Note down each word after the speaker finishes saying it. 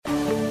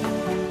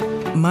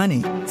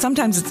Money.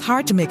 Sometimes it's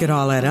hard to make it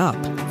all add up.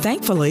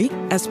 Thankfully,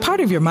 as part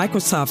of your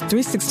Microsoft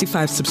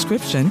 365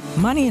 subscription,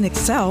 Money in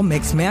Excel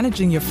makes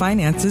managing your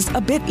finances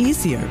a bit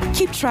easier.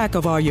 Keep track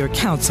of all your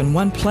accounts in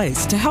one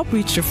place to help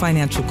reach your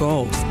financial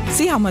goals.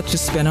 See how much you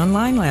spent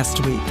online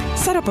last week.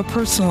 Set up a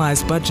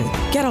personalized budget.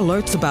 Get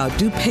alerts about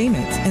due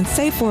payments and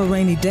save for a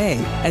rainy day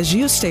as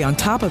you stay on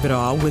top of it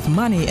all with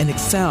Money in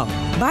Excel.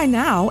 Buy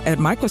now at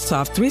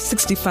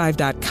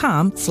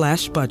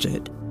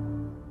Microsoft365.com/budget.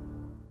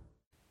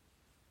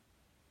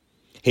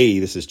 Hey,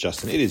 this is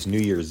Justin. It is New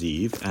Year's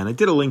Eve, and I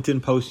did a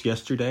LinkedIn post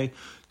yesterday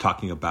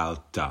talking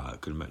about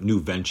new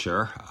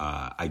venture,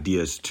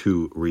 ideas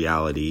to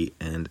reality,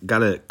 and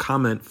got a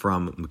comment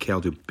from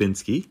Mikhail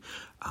Dubinsky.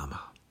 I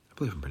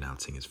believe I'm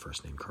pronouncing his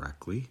first name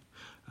correctly.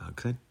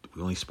 We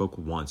only spoke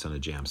once on a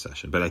jam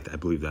session, but I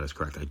believe that is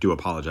correct. I do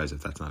apologize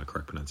if that's not a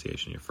correct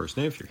pronunciation of your first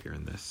name if you're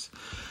hearing this.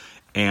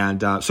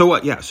 And so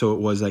it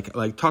was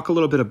like talk a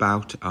little bit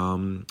about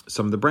some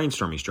of the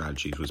brainstorming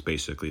strategies was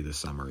basically the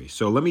summary.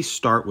 So let me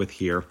start with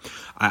here.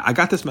 I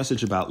got this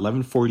message about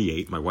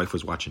 11:48. My wife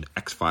was watching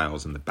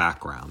X-Files in the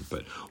background.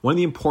 But one of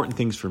the important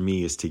things for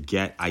me is to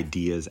get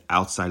ideas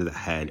outside of the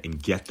head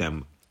and get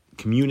them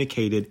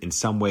communicated in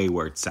some way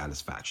where it's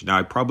satisfaction. Now,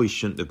 I probably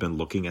shouldn't have been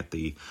looking at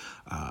the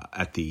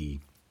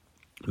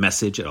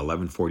message at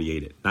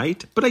 11:48 at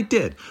night, but I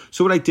did.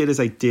 So what I did is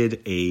I did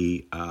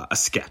a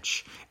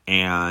sketch.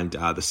 And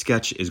the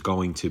sketch is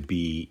going to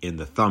be in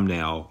the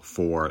thumbnail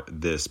for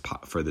this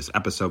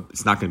episode.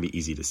 It's not going to be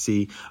easy to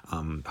see.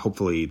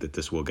 Hopefully that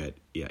this will get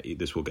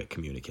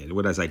communicated.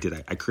 What I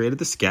did, I created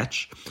the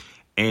sketch,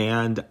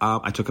 and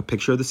I took a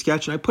picture of the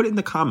sketch and I put it in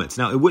the comments.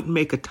 Now, it wouldn't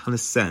make a ton of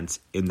sense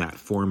in that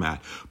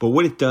format, but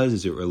what it does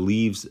is it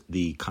relieves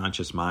the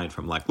conscious mind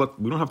from like, look,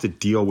 we don't have to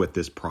deal with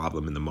this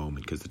problem in the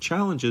moment, because the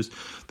challenge is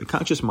the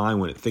conscious mind,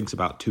 when it thinks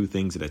about two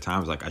things at a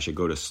time, is like, I should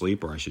go to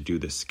sleep or I should do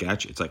this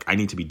sketch. It's like, I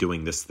need to be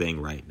doing this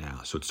thing right now.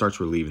 So it starts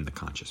relieving the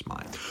conscious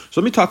mind.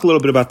 So let me talk a little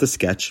bit about the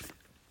sketch.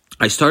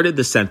 I started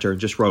the center and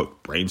just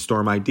wrote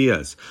brainstorm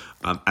ideas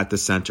at the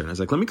center. And I was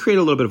like, let me create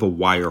a little bit of a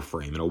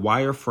wireframe. And a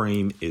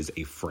wireframe is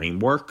a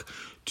framework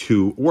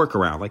to work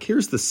around. Like,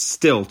 here's the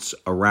stilts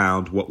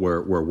around what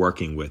we're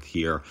working with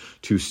here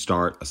to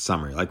start a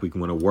summary. Like, we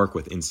want to work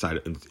with inside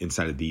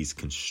of these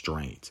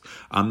constraints.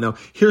 Now,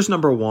 here's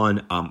number one.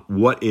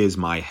 What is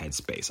my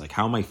headspace? Like,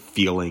 how am I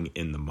feeling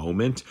in the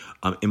moment?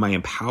 Am I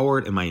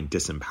empowered? Am I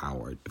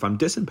disempowered? If I'm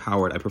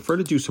disempowered, I prefer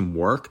to do some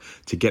work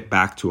to get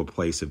back to a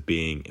place of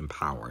being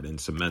empowered, and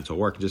some mental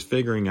work, just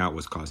figuring out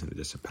what's causing the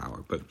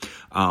disempowered. But,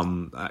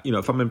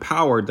 if I'm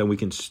empowered, then we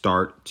can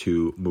start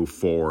to move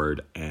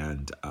forward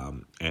and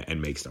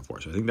make stuff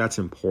work. So I think that's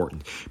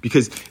important,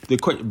 because the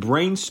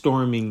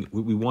brainstorming,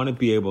 what we want to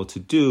be able to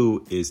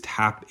do is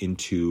tap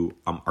into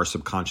our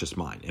subconscious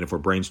mind. And if we're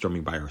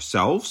brainstorming by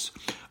ourselves,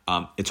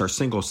 it's our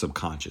single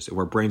subconscious. If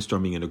we're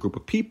brainstorming in a group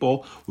of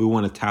people, we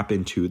want to tap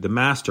into the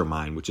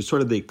mastermind, which is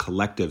sort of the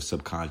collective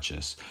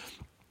subconscious.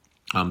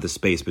 The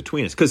space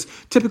between us. Because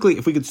typically,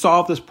 if we could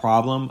solve this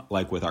problem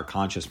like with our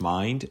conscious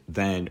mind,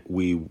 then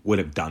we would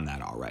have done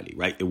that already,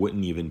 right? It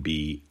wouldn't even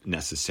be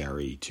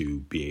necessary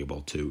to be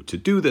able to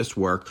do this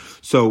work.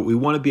 So we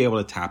want to be able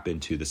to tap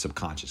into the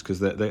subconscious,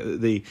 because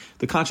the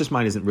conscious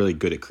mind isn't really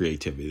good at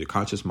creativity. The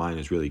conscious mind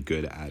is really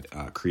good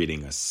at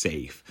creating a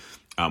safe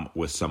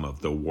with some of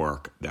the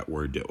work that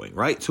we're doing,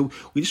 right? So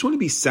we just want to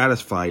be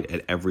satisfied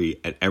at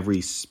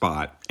every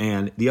spot.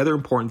 And the other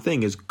important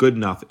thing is good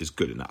enough is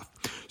good enough.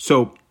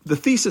 So the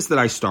thesis that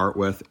I start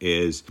with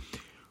is,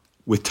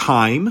 with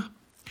time,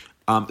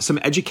 some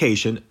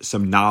education,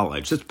 some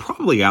knowledge that's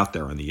probably out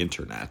there on the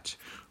internet,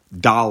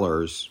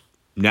 dollars,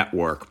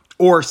 network,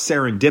 or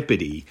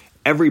serendipity,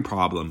 every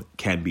problem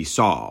can be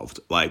solved,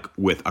 like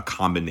with a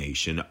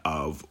combination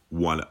of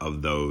one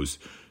of those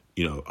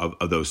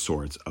of those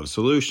sorts of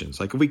solutions.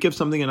 Like, if we give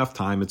something enough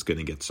time, it's going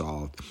to get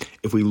solved.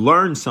 If we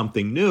learn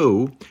something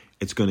new,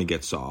 it's going to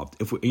get solved.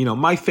 If we,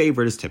 my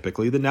favorite is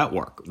typically the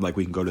network. Like,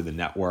 we can go to the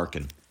network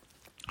and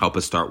help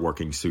us start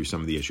working through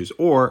some of the issues,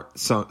 or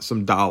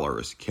some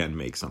dollars can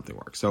make something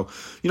work. So,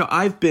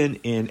 I've been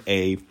in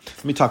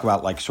let me talk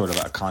about like sort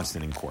of a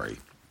constant inquiry.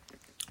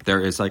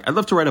 There is I'd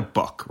love to write a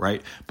book,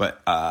 right?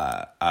 But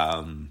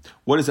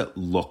what does it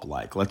look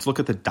like? Let's look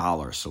at the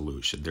dollar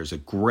solution. There's a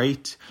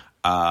great,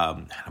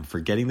 I'm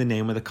forgetting the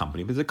name of the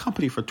company, but it's a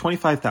company for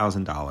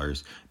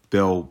 $25,000.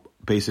 They'll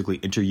basically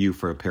interview you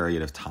for a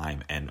period of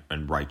time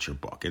and write your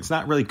book. It's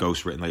not really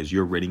ghostwritten, like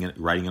you're writing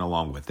it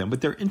along with them,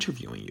 but they're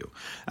interviewing you.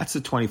 That's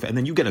the 25, and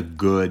then you get a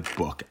good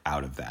book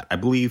out of that. I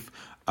believe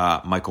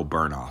Michael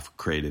Burnoff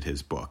created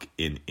his book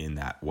in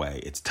that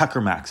way. It's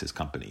Tucker Max's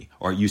company,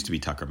 or it used to be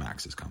Tucker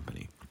Max's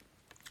company.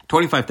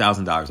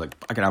 $25,000, like,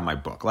 I could have my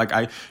book. Like,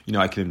 I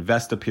can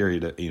invest a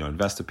period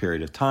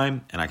of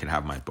time, and I can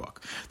have my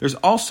book. There's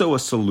also a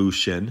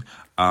solution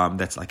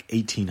that's like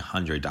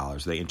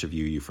 $1,800. They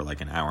interview you for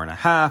like an hour and a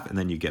half, and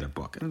then you get a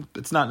book. And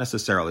it's not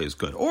necessarily as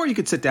good. Or you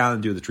could sit down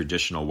and do the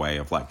traditional way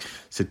of like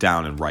sit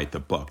down and write the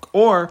book,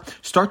 or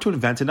start to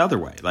invent another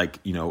way. Like,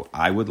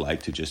 I would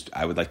like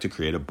to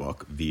create a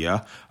book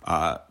via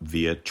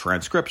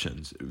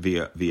transcriptions,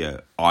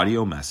 via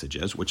audio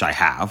messages, which I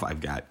have.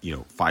 I've got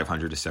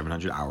 500 to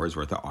 700 hours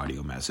worth of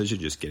audio message,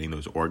 and just getting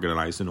those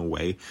organized in a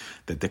way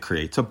that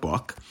creates a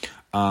book.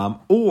 But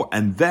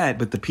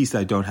the piece that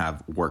I don't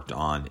have worked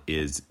on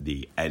is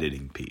the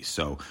editing piece.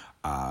 So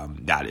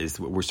that is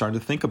what we're starting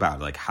to think about.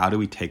 Like, how do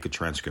we take a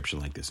transcription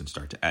like this and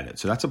start to edit?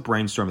 So that's a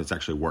brainstorm that's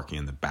actually working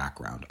in the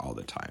background all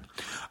the time.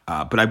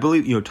 But I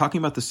believe, talking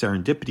about the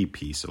serendipity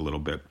piece a little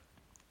bit,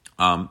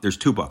 there's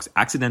two books.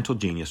 Accidental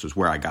Genius was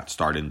where I got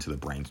started into the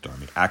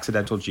brainstorming.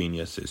 Accidental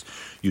Genius is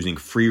using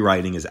free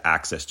writing as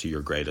access to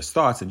your greatest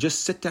thoughts, and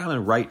just sit down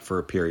and write for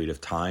a period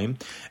of time.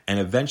 And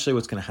eventually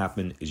what's going to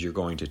happen is you're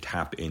going to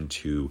tap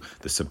into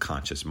the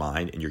subconscious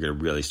mind, and you're going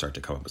to really start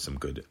to come up with some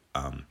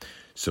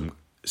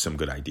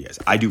good ideas.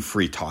 I do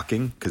free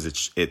talking because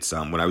it's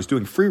when I was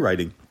doing free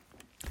writing,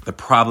 the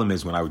problem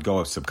is when I would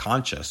go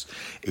subconscious,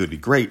 it would be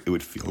great. It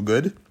would feel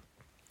good,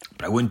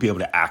 but I wouldn't be able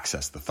to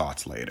access the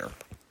thoughts later.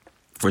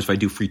 Whereas if I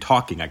do free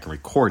talking, I can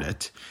record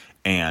it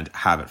and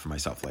have it for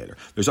myself later.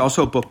 There's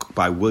also a book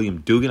by William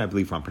Dugan. I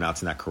believe if I'm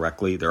pronouncing that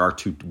correctly. There are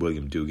two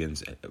William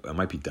Dugans. It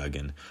might be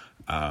Duggan.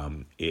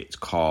 It's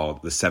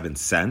called The Seven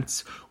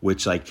Sense,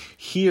 which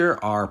here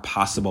are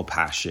possible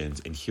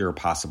passions and here are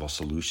possible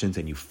solutions,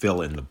 and you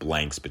fill in the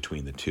blanks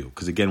between the two.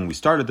 Because again, when we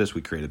started this,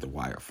 we created the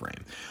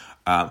wireframe.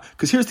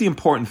 Because here's the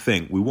important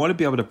thing. We want to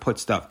be able to put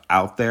stuff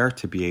out there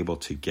to be able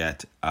to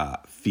get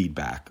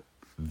feedback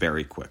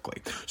very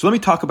quickly. So let me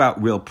talk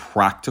about real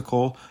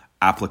practical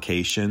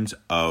applications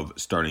of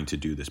starting to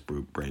do this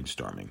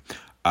brainstorming,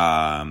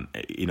 and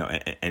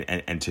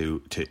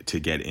to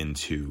get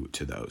into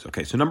those.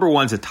 Okay, so number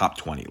one is a top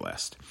 20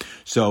 list.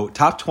 So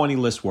top 20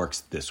 list works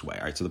this way.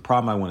 All right, so the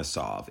problem I want to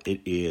solve,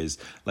 it is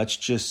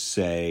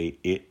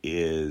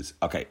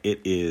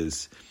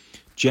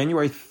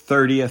January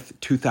 30th,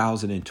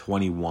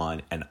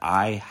 2021, and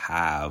I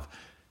have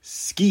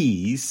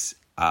skis.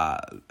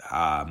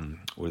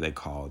 What are they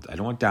called? I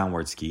don't want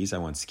downward skis. I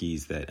want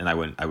skis that, and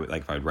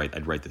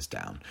I'd write this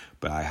down,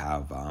 but I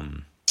have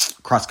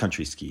cross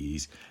country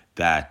skis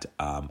that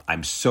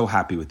I'm so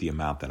happy with the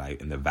amount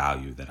and the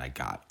value that I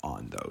got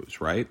on those,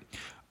 right?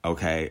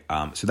 Okay.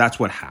 So that's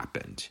what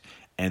happened.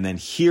 And then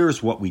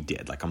here's what we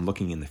did. I'm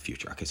looking in the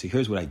future. Okay, so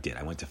here's what I did.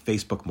 I went to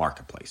Facebook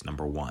Marketplace,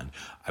 number one.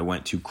 I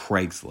went to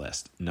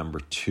Craigslist, number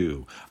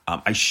two.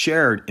 I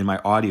shared in my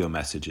audio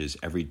messages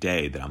every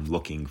day that I'm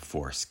looking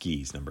for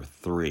skis, number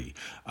three.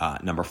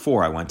 Number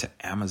four, I went to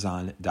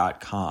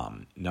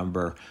Amazon.com.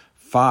 Number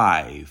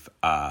five,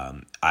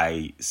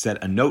 I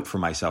set a note for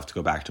myself to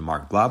go back to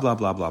Mark, blah, blah,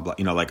 blah, blah, blah.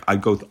 I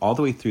go all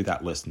the way through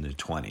that list into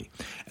 20.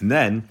 And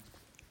then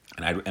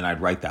I'd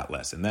write that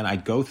list. And then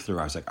I'd go through,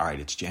 I was like, all right,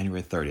 it's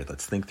January 30th.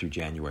 Let's think through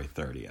January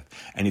 30th.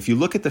 And if you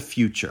look at the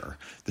future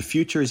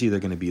is either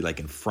going to be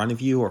in front of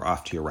you or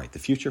off to your right. The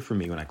future for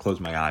me, when I close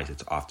my eyes,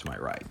 it's off to my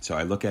right. So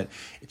I look at,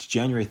 it's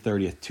January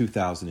 30th,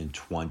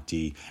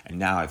 2020. And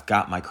now I've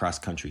got my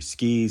cross-country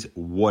skis.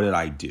 What did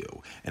I do?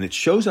 And it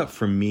shows up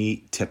for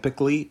me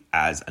typically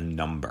as a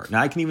number.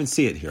 Now I can even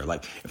see it here.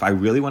 If I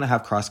really want to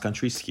have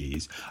cross-country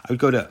skis, I would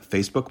go to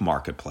Facebook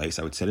Marketplace.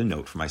 I would set a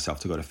note for myself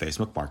to go to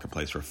Facebook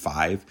Marketplace for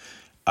 5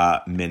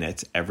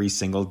 minutes every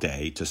single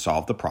day to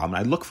solve the problem.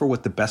 I'd look for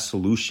what the best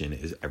solution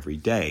is every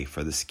day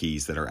for the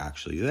skis that are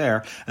actually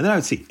there. And then I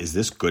would see, is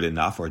this good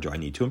enough or do I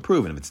need to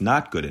improve? And if it's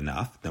not good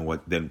enough, then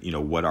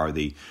what are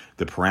the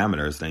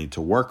parameters that I need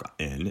to work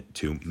in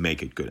to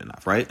make it good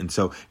enough, right? And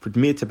so for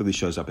me, it typically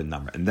shows up in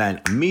number. And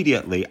then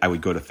immediately I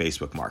would go to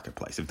Facebook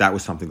Marketplace. If that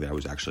was something that I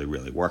was actually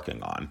really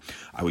working on,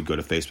 I would go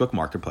to Facebook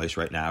Marketplace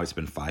right now. I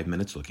spend 5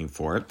 minutes looking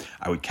for it.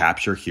 I would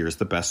capture, here's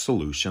the best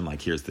solution.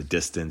 Here's the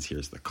distance,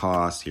 here's the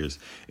cost,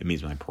 it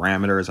means my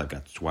parameters. I've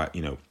got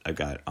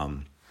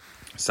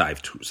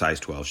size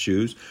 12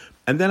 shoes.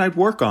 And then I'd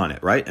work on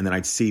it, right? And then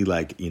I'd see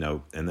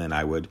and then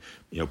I would,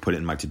 put it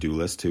in my to-do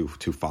list to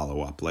follow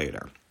up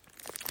later.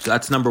 So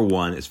that's number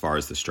one as far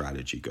as the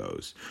strategy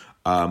goes.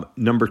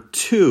 Number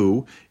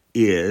two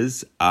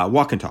is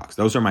walk and talks.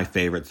 Those are my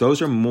favorites. Those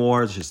are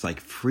more just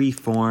free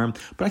form,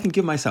 but I can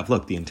give myself,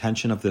 look, the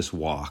intention of this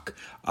walk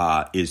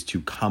is to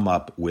come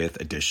up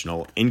with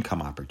additional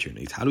income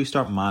opportunities. How do we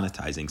start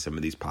monetizing some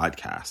of these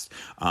podcasts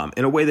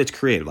in a way that's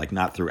creative,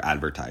 not through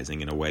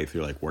advertising, in a way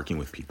through working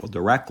with people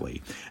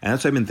directly. And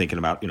that's what I've been thinking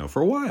about,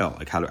 for a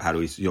while. How do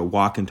we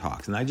walk and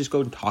talks? And I just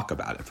go and talk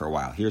about it for a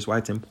while. Here's why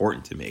it's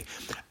important to me.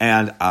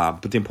 And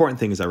but the important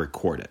thing is I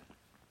record it.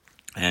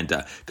 And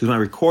because when I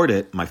record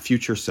it, my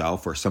future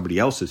self or somebody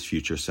else's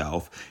future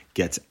self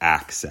gets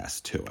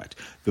access to it.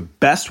 The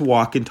best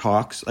walk and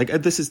talks,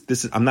 this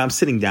is I'm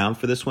sitting down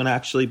for this one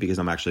actually because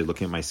I'm actually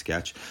looking at my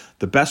sketch.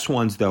 The best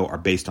ones though are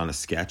based on a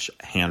sketch,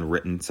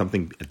 handwritten,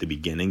 something at the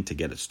beginning to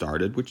get it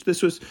started, which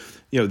this was,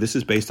 this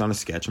is based on a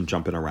sketch. I'm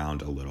jumping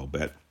around a little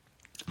bit.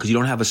 because you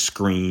don't have a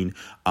screen.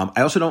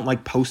 I also don't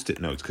like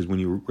Post-it notes, because when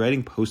you're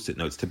writing Post-it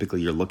notes,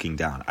 typically you're looking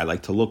down. I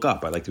like to look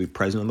up. I like to be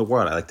present in the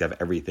world. I like to have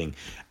everything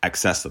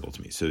accessible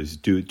to me. So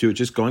do it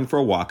just going for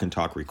a walk and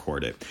talk,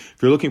 record it. If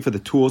you're looking for the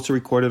tools to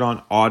record it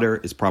on, Otter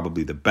is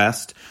probably the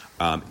best.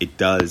 It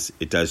does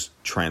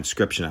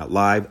transcription out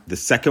live. The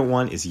second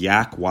one is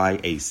Yak,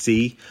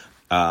 Y-A-C.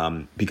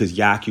 Because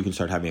Yak, you can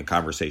start having a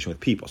conversation with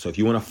people. So if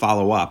you want to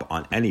follow up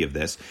on any of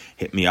this,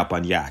 hit me up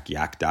on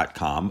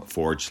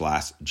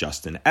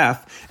yak.com/Justin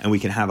F, and we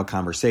can have a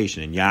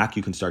conversation. In Yak,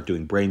 you can start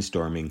doing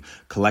brainstorming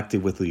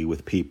collectively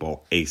with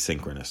people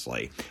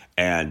asynchronously.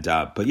 And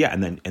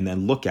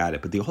then look at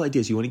it. But the whole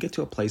idea is you want to get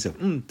to a place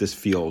of, this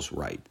feels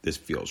right. This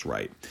feels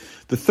right.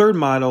 The third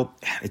model,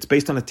 it's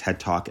based on a TED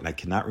Talk, and I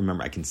cannot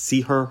remember. I can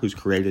see her who's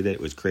created it.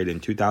 It was created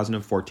in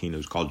 2014. It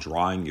was called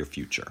Drawing Your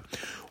Future,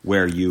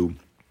 where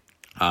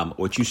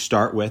what you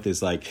start with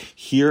is like,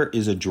 here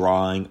is a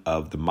drawing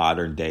of the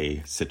modern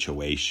day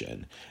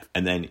situation.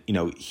 And then,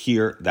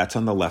 here, that's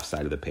on the left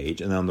side of the page.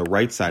 And then on the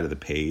right side of the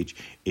page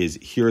is,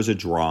 here's a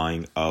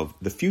drawing of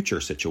the future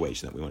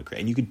situation that we want to create.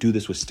 And you could do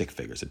this with stick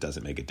figures. It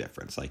doesn't make a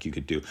difference. Like you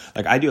could do,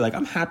 like I do, like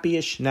I'm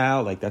happy-ish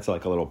now. Like that's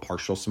like a little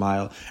partial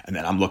smile. And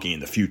then I'm looking in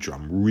the future.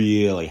 I'm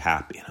really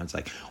happy. And it's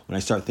like, when I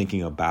start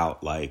thinking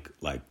about like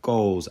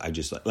goals, I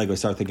just like I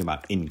start thinking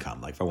about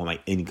income. Like if I want my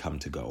income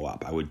to go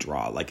up, I would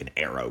draw like an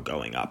arrow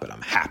going up, and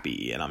I'm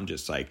happy. And I'm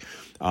just like,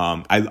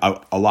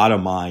 a lot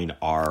of mine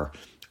are,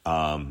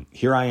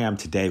 here I am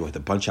today with a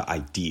bunch of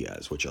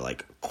ideas, which are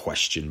like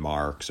question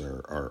marks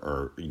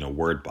or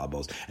word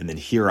bubbles. And then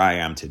here I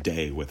am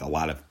today with a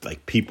lot of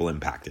like people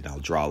impacted. I'll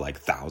draw like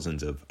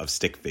thousands of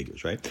stick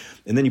figures, right?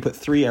 And then you put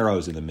 3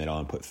 arrows in the middle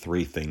and put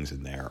 3 things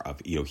in there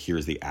of,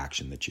 here's the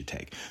action that you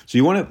take. So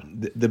you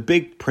want to, the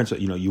big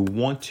principle, you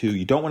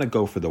don't want to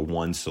go for the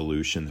one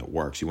solution that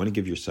works. You want to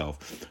give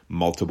yourself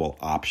multiple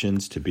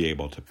options to be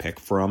able to pick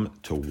from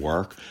to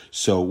work.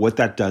 So what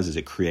that does is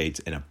it creates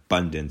an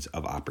abundance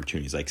of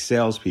opportunities. Like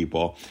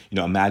salespeople,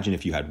 imagine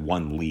if you had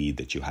one lead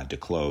that you had to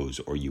close,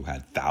 or you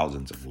had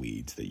thousands of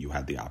leads that you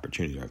had the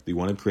opportunity of. You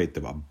want to create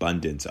the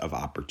abundance of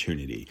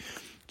opportunity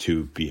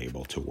to be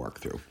able to work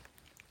through.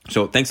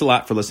 So thanks a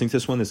lot for listening to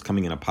this one. This is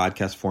coming in a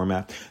podcast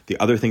format. The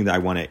other thing that I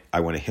want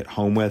to hit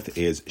home with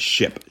is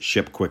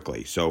ship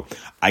quickly. So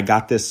I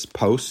got this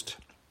post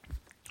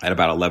at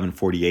about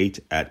 11:48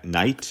 at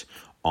night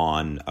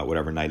on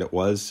whatever night it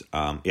was.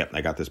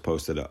 I got this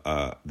posted,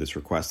 this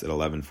request at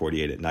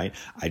 11:48 at night.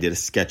 I did a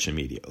sketch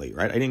immediately,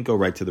 right? I didn't go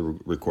right to the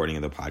recording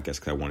of the podcast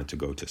because I wanted to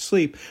go to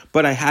sleep,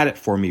 but I had it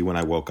for me when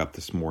I woke up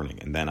this morning,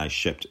 and then I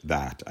shipped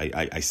that.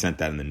 I sent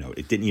that in the note.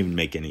 It didn't even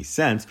make any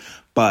sense,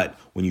 but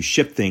when you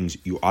ship things,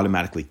 you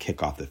automatically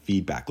kick off the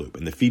feedback loop.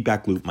 And the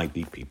feedback loop might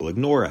be people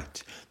ignore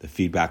it. The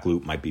feedback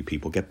loop might be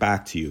people get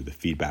back to you. The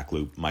feedback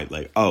loop might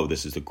like, oh,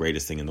 this is the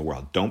greatest thing in the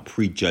world. Don't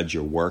prejudge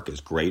your work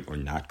as great or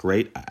not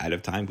great ahead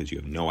of time, because you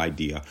have no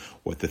idea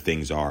what the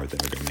things are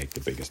that are going to make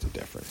the biggest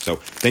difference. So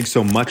thanks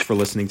so much for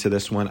listening to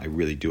this one. I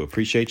really do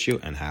appreciate you,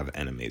 and have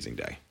an amazing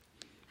day.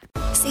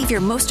 Save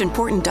your most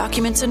important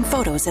documents and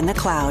photos in the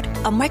cloud.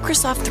 A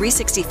Microsoft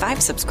 365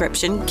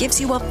 subscription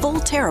gives you a full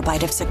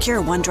terabyte of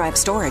secure OneDrive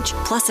storage,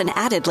 plus an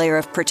added layer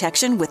of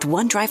protection with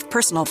OneDrive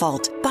Personal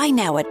Vault. Buy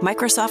now at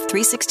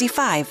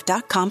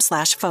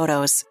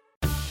Microsoft365.com/photos.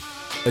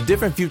 A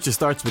different future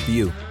starts with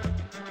you.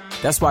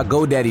 That's why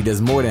GoDaddy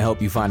does more than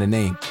help you find a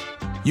name.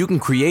 You can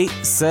create,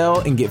 sell,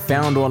 and get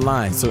found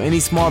online, so any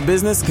small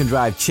business can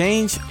drive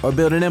change or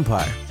build an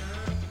empire.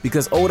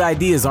 Because old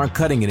ideas aren't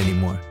cutting it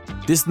anymore.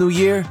 This new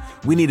year,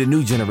 we need a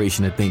new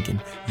generation of thinking,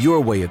 your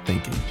way of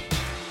thinking.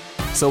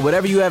 So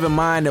whatever you have in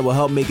mind that will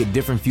help make a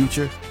different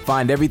future,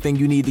 find everything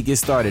you need to get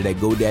started at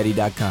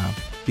GoDaddy.com.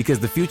 Because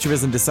the future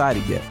isn't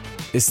decided yet.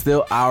 It's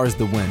still ours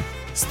to win.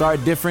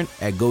 Start different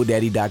at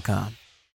GoDaddy.com.